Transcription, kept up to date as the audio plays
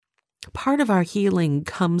Part of our healing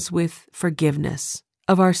comes with forgiveness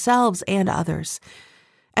of ourselves and others,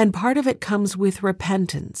 and part of it comes with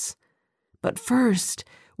repentance. But first,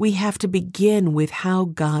 we have to begin with how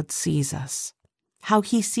God sees us, how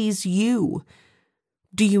He sees you.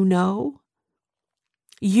 Do you know?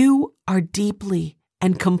 You are deeply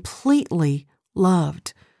and completely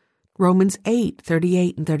loved. Romans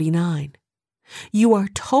 8:38 and 39. You are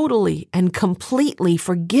totally and completely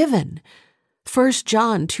forgiven. 1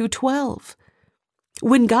 John 2:12.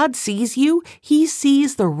 When God sees you, He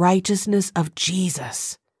sees the righteousness of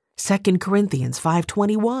Jesus. 2 Corinthians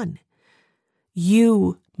 5:21.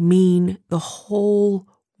 You mean the whole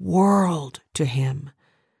world to Him.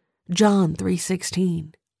 John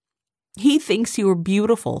 3:16. He thinks you are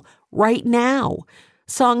beautiful right now.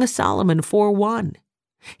 Song of Solomon 4:1.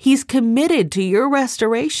 He's committed to your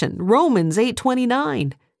restoration. Romans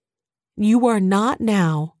 8:29. You are not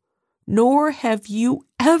now, nor have you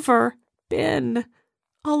ever been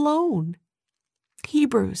alone.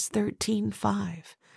 Hebrews 13:5.